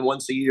Lakers come in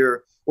once a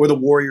year or the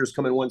Warriors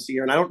come in once a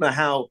year. And I don't know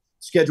how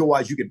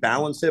schedule-wise you could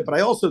balance it, but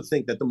I also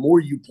think that the more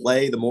you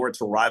play, the more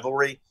it's a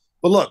rivalry.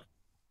 But look,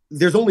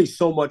 there's only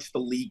so much the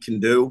league can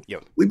do.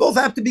 Yep. We both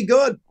have to be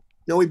good.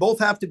 We both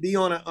have to be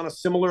on a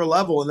similar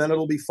level, and then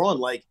it'll be fun.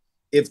 Like,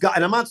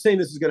 and I'm not saying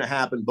this is going to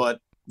happen, but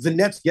the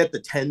Nets get the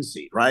 10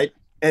 seed, right?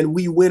 And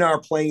we win our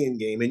play-in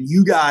game, and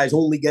you guys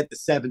only get the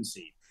 7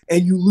 seed,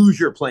 and you lose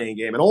your play-in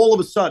game. And all of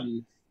a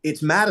sudden,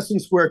 it's Madison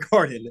Square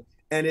Garden,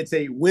 and it's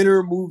a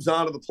winner moves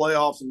on to the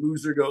playoffs and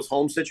loser goes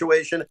home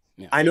situation.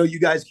 Yeah. I know you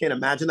guys can't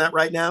imagine that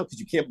right now because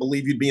you can't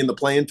believe you'd be in the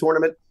play-in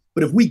tournament.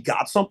 But if we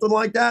got something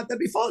like that, that'd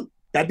be fun.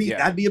 That'd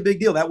be a big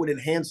deal. That would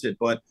enhance it.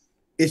 But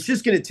it's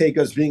just going to take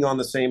us being on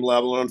the same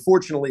level. And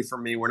unfortunately for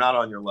me, we're not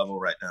on your level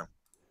right now.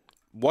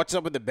 What's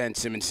up with the Ben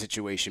Simmons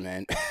situation,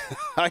 man?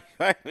 I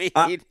mean,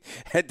 I'm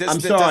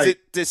sorry. Does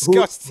it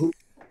disgust?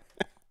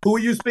 Who are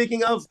you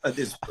speaking of?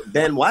 This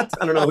Ben what?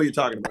 I don't know who you're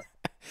talking about.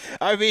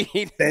 I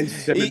mean, Ben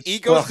Simmons. He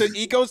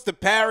goes to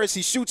Paris.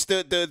 He shoots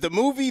the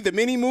movie, the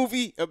mini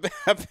movie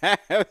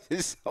about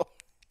his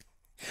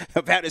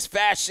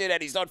fashion,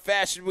 and he's on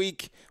Fashion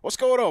Week. What's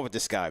going on with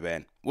this guy,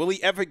 man? Will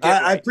he ever get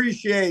right? I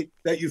appreciate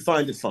that you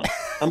find it fun.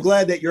 I'm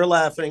glad that you're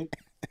laughing.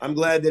 I'm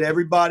glad that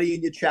everybody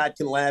in your chat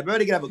can laugh.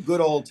 Everybody can have a good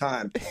old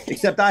time,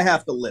 except I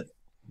have to live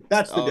it.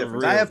 That's the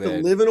difference. I have to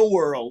live in a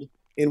world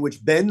in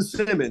which Ben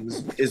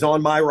Simmons is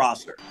on my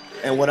roster.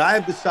 And what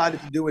I've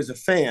decided to do as a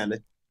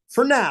fan,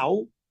 for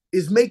now,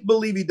 is make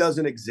believe he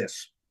doesn't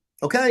exist.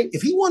 Okay?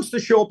 If he wants to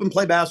show up and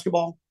play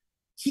basketball,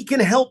 he can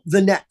help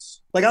the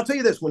Nets. Like, I'll tell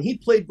you this, when he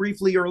played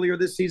briefly earlier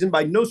this season,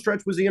 by no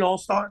stretch was he an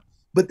all-star,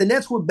 but the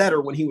Nets were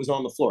better when he was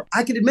on the floor.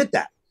 I can admit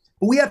that.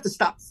 But we have to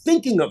stop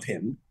thinking of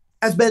him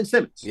as Ben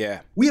Simmons.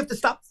 Yeah. We have to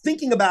stop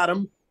thinking about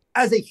him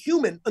as a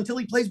human until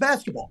he plays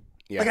basketball.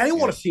 Yeah, like, I didn't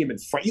want to see him in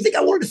France. You think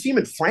I wanted to see him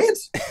in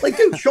France? Like,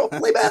 dude, show up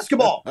and play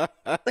basketball. Like,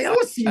 I don't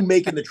want to see you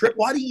making the trip.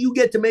 Why do you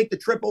get to make the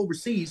trip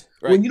overseas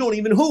when you don't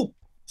even hoop?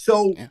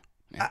 So,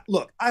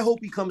 look, I hope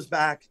he comes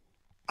back.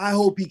 I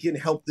hope he can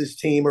help this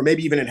team or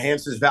maybe even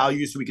enhance his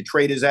value so we could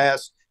trade his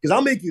ass. Because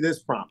I'll make you this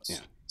promise. Yeah.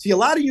 See, a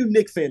lot of you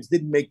Knicks fans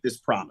didn't make this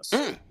promise.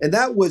 And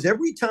that was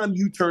every time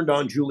you turned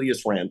on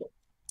Julius Randle,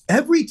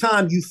 every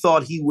time you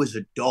thought he was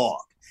a dog,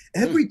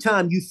 every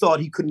time you thought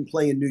he couldn't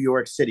play in New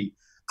York City,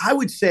 I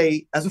would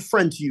say, as a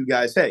friend to you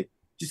guys, hey,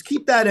 just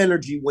keep that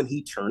energy when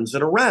he turns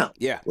it around.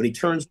 Yeah. When he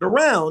turns it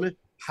around,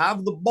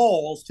 have the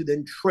balls to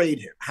then trade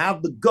him.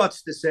 Have the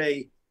guts to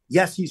say,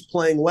 yes, he's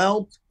playing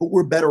well, but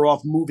we're better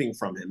off moving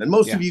from him. And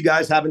most of you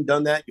guys haven't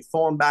done that. You've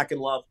fallen back in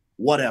love,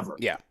 whatever.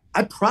 Yeah.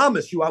 I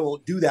promise you I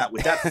won't do that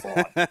with that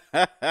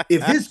fraud.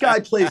 If this guy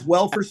plays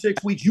well for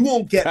 6 weeks, you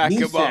won't get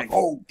me saying,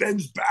 oh,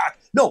 Ben's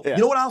back. No, you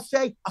know what I'll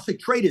say? I'll say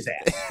trade his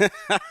ass.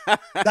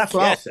 That's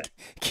what I'll say.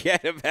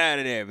 Get him out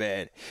of there,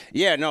 man.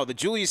 Yeah, no, the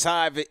Julius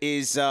Hive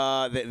is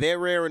they're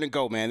raring to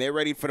go, man. They're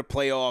ready for the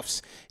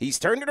playoffs. He's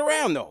turned it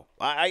around, though.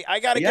 I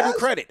got to give him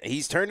credit.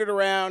 He's turned it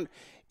around.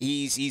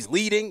 He's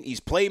leading.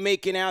 He's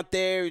playmaking out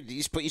there.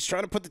 He's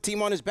trying to put the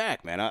team on his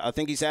back, man. I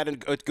think he's had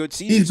a good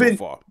season so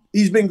far.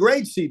 He's been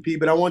great, CP,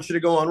 but I want you to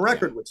go on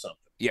record with something.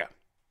 Yeah.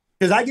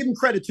 Because I give him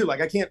credit, too. Like,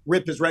 I can't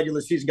rip his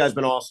regular season. Guy's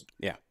been awesome.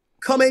 Yeah.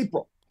 Come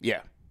April. Yeah.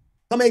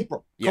 Come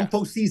April. Come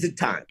postseason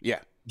time.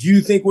 Yeah. Do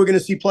you think we're going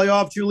to see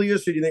playoff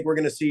Julius, or do you think we're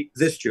going to see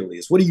this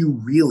Julius? What do you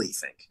really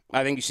think?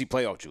 I think you see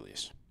playoff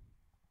Julius.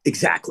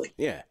 Exactly.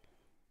 Yeah.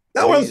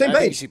 No, we're on the same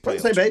page. We're on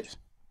the same page.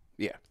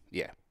 Yeah.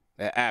 Yeah.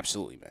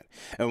 Absolutely, man.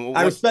 And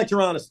I respect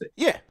your honesty.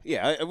 Yeah.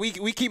 We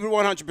keep it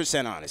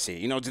 100% honest here.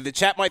 You know, the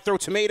chat might throw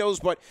tomatoes,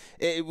 but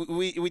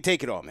we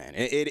take it all, man.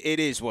 It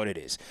is what it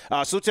is.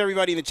 So to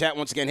everybody in the chat,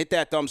 once again, hit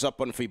that thumbs up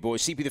button for you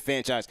boys. CP the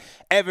Franchise,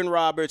 Evan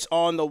Roberts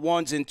on the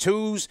ones and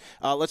twos.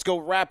 Let's go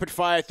rapid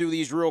fire through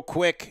these real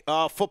quick.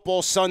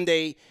 Football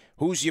Sunday.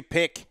 Who's your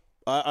pick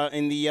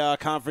in the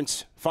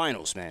conference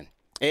finals, man?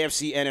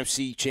 AFC,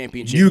 NFC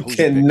championship. You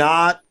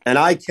cannot, and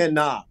I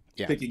cannot.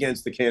 Pick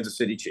against the Kansas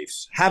City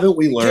Chiefs. Haven't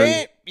we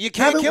learned? You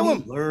can't kill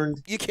them.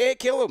 You can't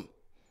kill them.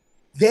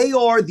 They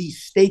are the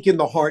stake in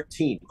the heart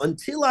team.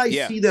 Until I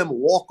see them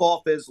walk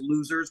off as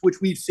losers, which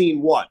we've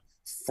seen,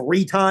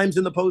 3 times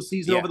in the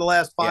postseason over the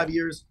last 5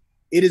 years,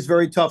 it is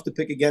very tough to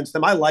pick against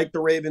them. I like the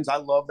Ravens. I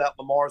love that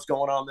Lamar's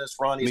going on this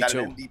run. He's had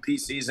an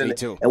MVP season. Me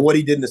too. And what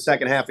he did in the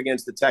second half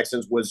against the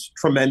Texans was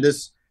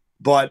tremendous.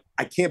 But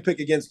I can't pick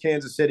against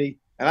Kansas City.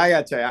 And I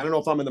got to tell you, I don't know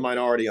if I'm in the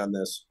minority on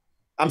this.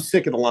 I'm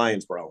sick of the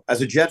Lions, bro.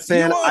 As a Jet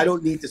fan, I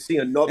don't need to see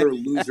another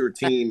loser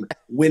team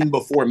win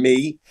before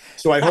me.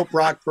 So I hope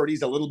Brock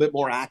Purdy's a little bit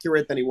more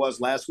accurate than he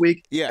was last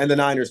week. Yeah. And the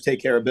Niners take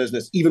care of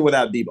business, even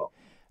without Debo.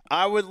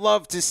 I would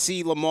love to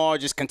see Lamar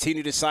just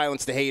continue to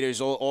silence the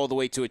haters all the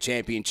way to a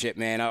championship,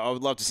 man. I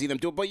would love to see them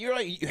do it. But you're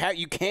right.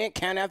 You can't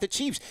count out the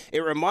Chiefs.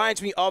 It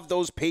reminds me of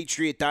those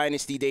Patriot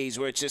Dynasty days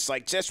where it's just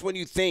like just when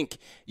you think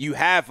you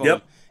have them.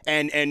 Yep.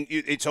 And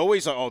it's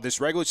always like, oh,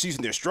 this regular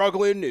season, they're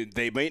struggling.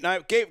 They may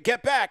not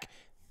get back.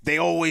 They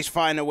always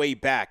find a way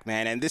back,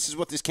 man. And this is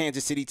what this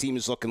Kansas City team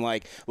is looking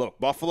like. Look,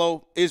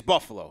 Buffalo is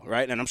Buffalo,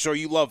 right? And I'm sure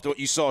you loved what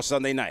you saw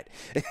Sunday night.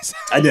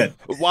 I did.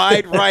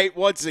 Wide right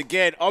once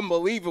again.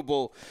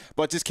 Unbelievable.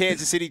 But this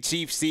Kansas City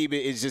Chiefs team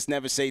is just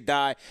never say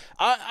die.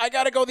 I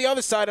got to go the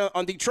other side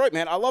on Detroit,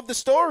 man. I love the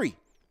story.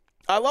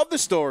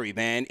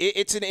 Man.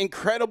 It's an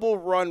incredible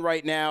run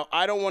right now.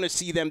 I don't want to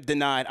see them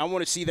denied. I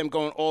want to see them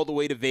going all the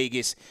way to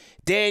Vegas.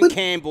 Dan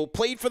Campbell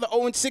played for the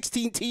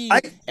 0-16 team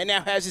and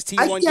now has his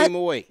team one game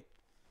away.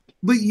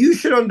 But you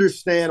should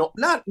understand,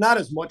 not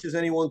as much as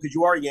anyone, because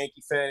you are a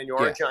Yankee fan and you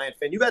are a Giant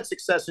fan. You've had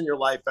success in your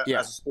life as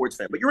a sports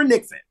fan, but you're a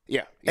Knicks fan.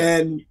 Yeah.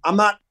 And I'm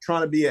not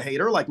trying to be a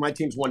hater. Like, my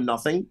team's won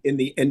nothing in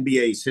the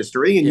NBA's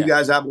history, and you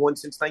guys have won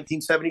since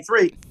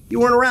 1973. You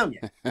weren't around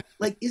yet.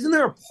 Like, isn't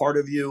there a part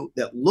of you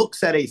that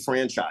looks at a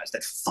franchise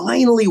that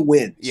finally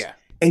wins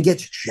and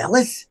gets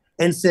jealous?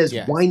 And says,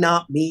 why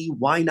not me?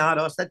 Why not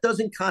us? That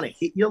doesn't kind of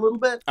hit you a little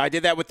bit? I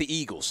did that with the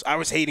Eagles. I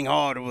was hating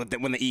hard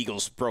when the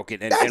Eagles broke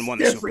it and won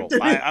the Super Bowl.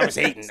 I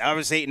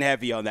was hating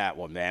heavy on that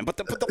one, man. But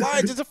the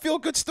Lions is a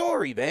feel-good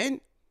story, man.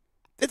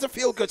 It's a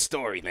feel-good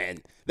story, man.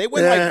 They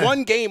win like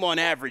one game on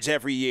average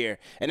every year,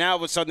 and now all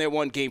of a sudden they're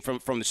one game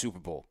from the Super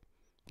Bowl.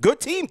 Good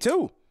team,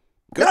 too.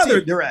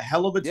 They're a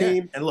hell of a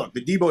team. And look,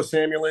 the Deebo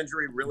Samuel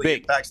injury really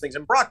impacts things.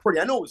 And Brock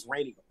Purdy, I know it was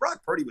raining, but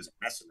Brock Purdy was a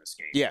mess in this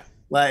game. Yeah.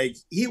 Like,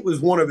 he was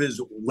one of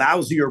his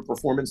lousier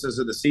performances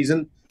of the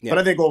season. Yeah. But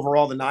I think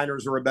overall the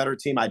Niners are a better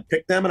team. I'd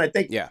pick them. And I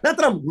think, not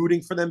that I'm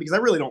rooting for them, because I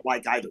really don't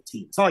like either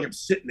team. It's not like I'm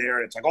sitting there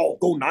and it's like, oh,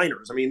 go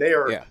Niners. I mean, they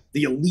are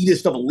the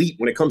elitist of elite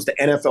when it comes to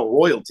NFL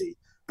royalty.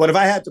 But if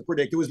I had to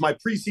predict, it was my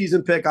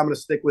preseason pick. I'm going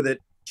to stick with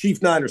it.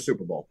 Chiefs Niners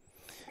Super Bowl.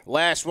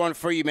 Last one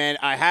for you, man.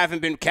 I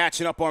haven't been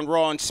catching up on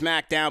Raw and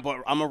SmackDown, but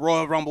I'm a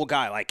Royal Rumble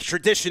guy. Like,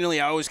 traditionally,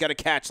 I always got to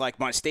catch, like,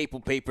 my staple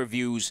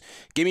pay-per-views.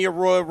 Give me a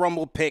Royal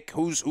Rumble pick.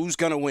 Who's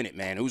going to win it,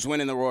 man? Who's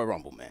winning the Royal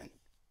Rumble, man?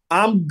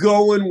 I'm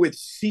going with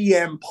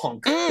CM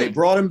Punk. They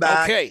brought him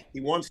back. Okay. He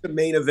wants the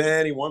main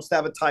event. He wants to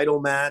have a title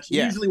match.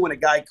 Yeah. Usually when a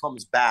guy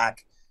comes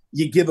back,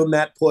 you give him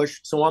that push.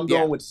 So I'm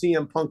going with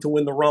CM Punk to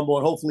win the Rumble,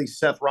 and hopefully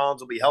Seth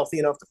Rollins will be healthy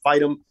enough to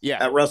fight him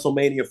at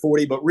WrestleMania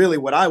 40. But really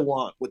what I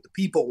want, what the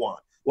people want,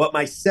 what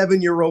my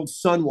 7-year-old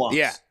son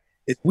wants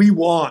is we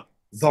want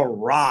The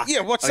Rock.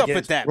 Yeah, what's up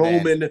with that,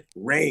 Roman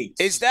Reigns.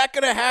 Is that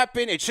going to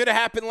happen? It should have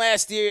happened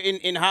last year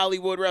in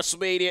Hollywood,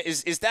 WrestleMania.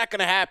 Is that going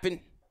to happen?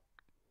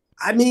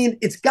 I mean,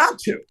 it's got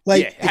to.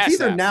 Like, it's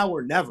either now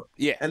or never.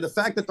 Yeah. And the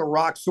fact that The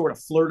Rock sort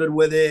of flirted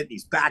with it,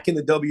 he's back in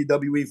the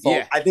WWE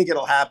fold, I think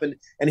it'll happen.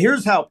 And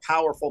here's how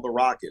powerful The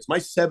Rock is. My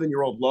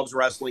 7-year-old loves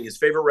wrestling. His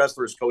favorite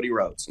wrestler is Cody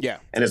Rhodes. Yeah.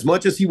 And as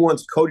much as he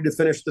wants Cody to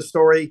finish the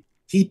story,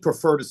 he'd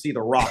prefer to see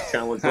The Rock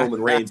challenge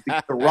Roman Reigns,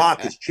 because The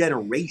Rock is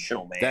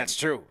generational, man. That's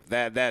true.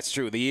 That's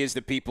true. He is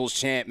the people's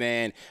champ,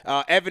 man.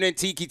 Evan and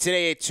Tiki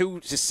today at 2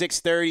 to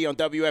 6:30 on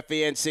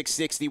WFAN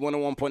 660,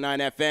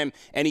 101.9 FM.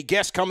 Any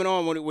guests coming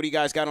on? What do you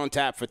guys got on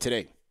tap for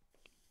today?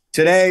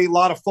 Today, a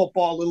lot of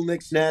football, Little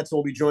Knicks Nets.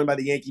 We'll be joined by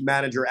the Yankee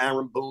manager,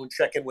 Aaron Boone.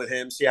 Check in with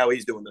him, see how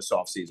he's doing this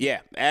offseason. Yeah,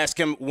 ask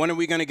him, when are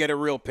we going to get a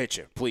real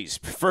pitcher, please?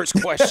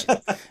 First question.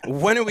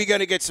 When are we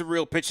going to get some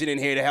real pitching in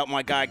here to help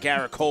my guy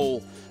Garrett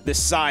Cole, the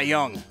Cy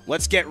Young?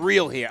 Let's get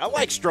real here. I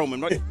like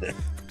Stroman.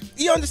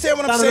 You understand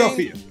what I'm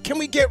saying? Can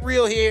we get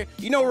real here?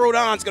 You know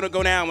Rodon's going to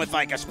go down with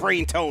like a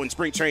sprained toe in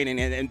spring training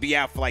and be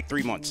out for like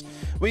 3 months.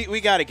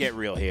 We got to get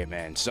real here,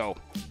 man. So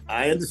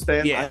I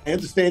understand. Yeah. I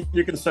understand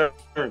your concerns.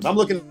 I'm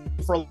looking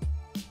for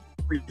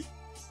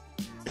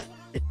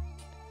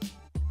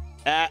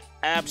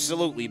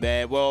absolutely,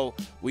 man. Well,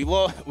 we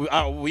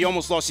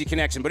almost lost your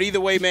connection. But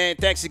either way, man,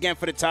 thanks again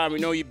for the time. We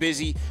know you're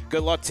busy.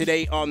 Good luck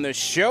today on the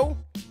show.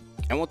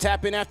 And we'll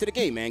tap in after the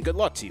game, man. Good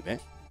luck to you, man.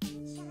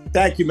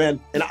 Thank you, man.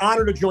 An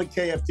honor to join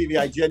KFTV.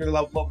 I genuinely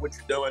love what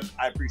you're doing.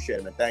 I appreciate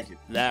it, man. Thank you.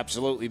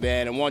 Absolutely,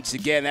 man. And once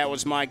again, that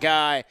was my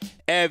guy,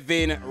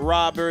 Evan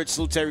Roberts.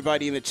 Salute to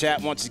everybody in the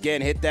chat. Once again,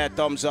 hit that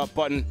thumbs up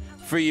button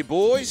for you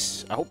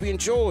boys. I hope you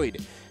enjoyed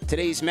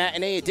today's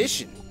matinee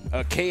edition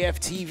of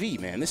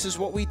KFTV, man. This is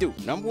what we do.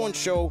 Number one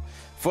show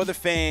for the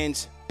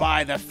fans,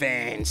 by the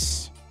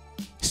fans.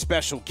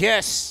 Special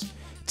guests.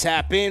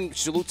 Tap in.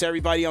 Salute to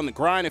everybody on the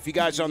grind. If you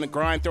guys are on the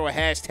grind, throw a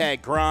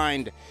hashtag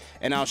grind,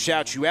 and I'll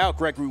shout you out.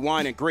 Gregory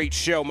Wine, a great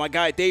show. My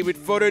guy David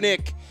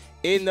Futternick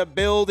in the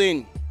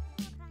building.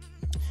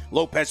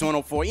 Lopez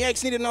 104.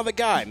 Yanks need another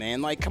guy,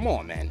 man. Like, come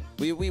on, man.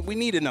 We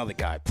need another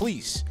guy.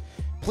 Please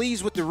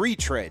with the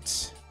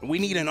retreads. We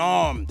need an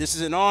arm. This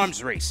is an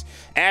arms race.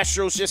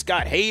 Astros just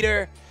got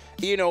Hader.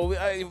 You know,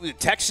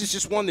 Texas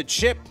just won the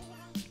chip.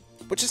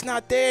 But just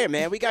not there,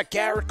 man. We got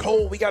Garrett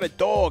Cole. We got a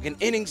dog, an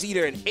innings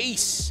eater, an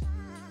ace.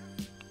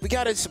 We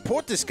got to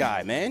support this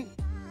guy, man.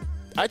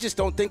 I just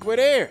don't think we're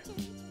there.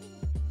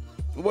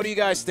 What do you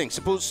guys think?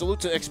 Salute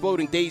to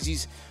Exploding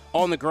Daisies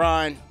on the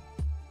grind.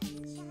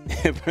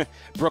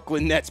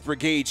 Brooklyn Nets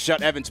Brigade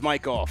shut Evan's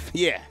mic off.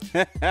 Yeah.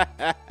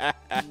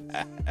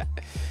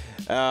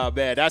 Oh,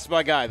 man. That's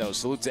my guy, though.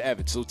 Salute to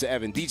Evan.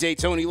 DJ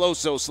Tony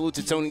Loso. Salute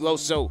to Tony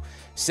Loso.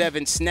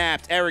 7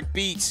 snapped. Eric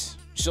Beats.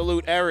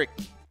 Salute, Eric.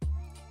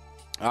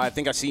 I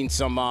think I've seen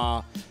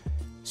some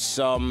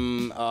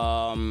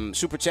some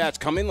super chats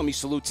come in. Let me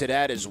salute to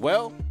that as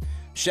well.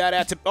 Shout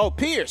out to,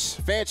 Pierce,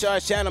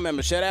 franchise channel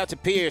member. Shout out to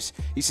Pierce.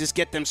 He says,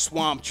 get them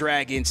swamp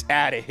dragons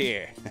out of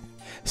here.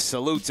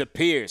 Salute to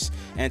Pierce.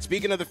 And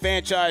speaking of the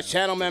franchise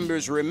channel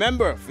members,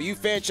 remember, for you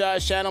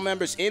franchise channel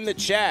members in the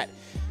chat,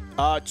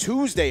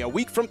 Tuesday, a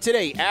week from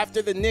today,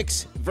 after the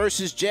Knicks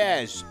versus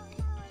Jazz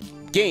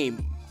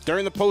game,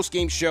 during the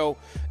post-game show,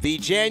 the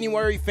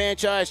January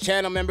franchise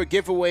channel member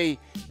giveaway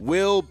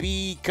will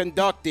be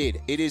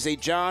conducted. It is a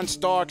John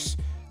Starks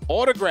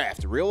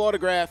autographed, real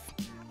autograph,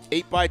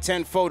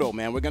 8x10 photo,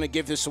 man. We're going to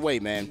give this away,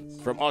 man.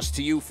 From us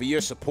to you for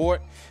your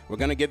support. We're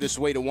going to give this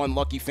away to one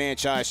lucky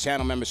franchise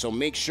channel member, so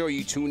make sure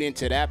you tune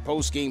into that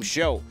post-game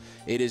show.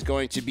 It is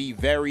going to be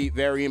very,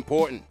 very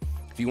important.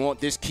 If you want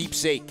this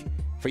keepsake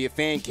for your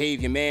fan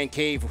cave, your man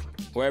cave,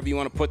 wherever you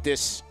want to put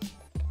this,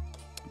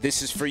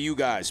 this is for you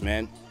guys,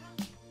 man.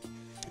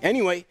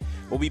 Anyway,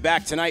 we'll be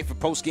back tonight for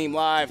post-game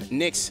live,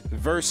 Knicks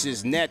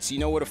versus Nets. You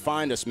know where to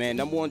find us, man.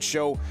 Number one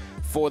show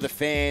for the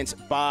fans,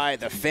 by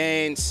the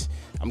fans.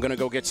 I'm going to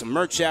go get some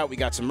merch out. We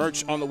got some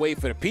merch on the way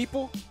for the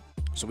people,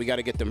 so we got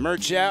to get the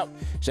merch out.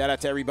 Shout out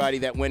to everybody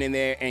that went in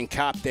there and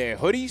copped their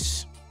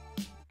hoodies.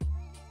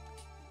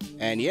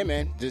 And yeah,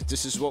 man,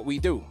 this is what we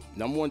do.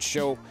 Number one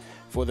show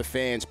for the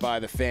fans, by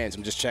the fans.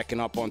 I'm just checking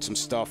up on some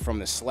stuff from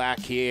the Slack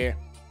here.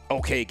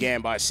 Okay,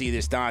 Gamba, I see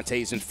this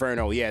Dante's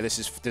Inferno. Yeah, this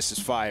is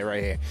fire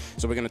right here.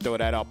 So we're going to throw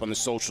that up on the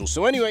socials.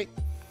 So anyway,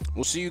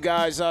 we'll see you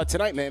guys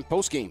tonight, man.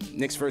 Post-game,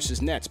 Knicks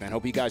versus Nets, man.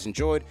 Hope you guys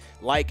enjoyed.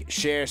 Like,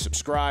 share,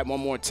 subscribe one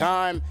more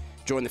time.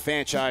 Join the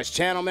franchise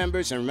channel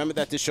members. And remember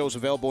that this show is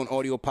available in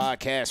audio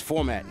podcast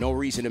format. No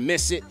reason to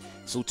miss it.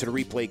 Salute to the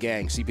replay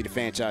gang. CP the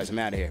franchise. I'm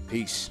out of here.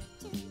 Peace.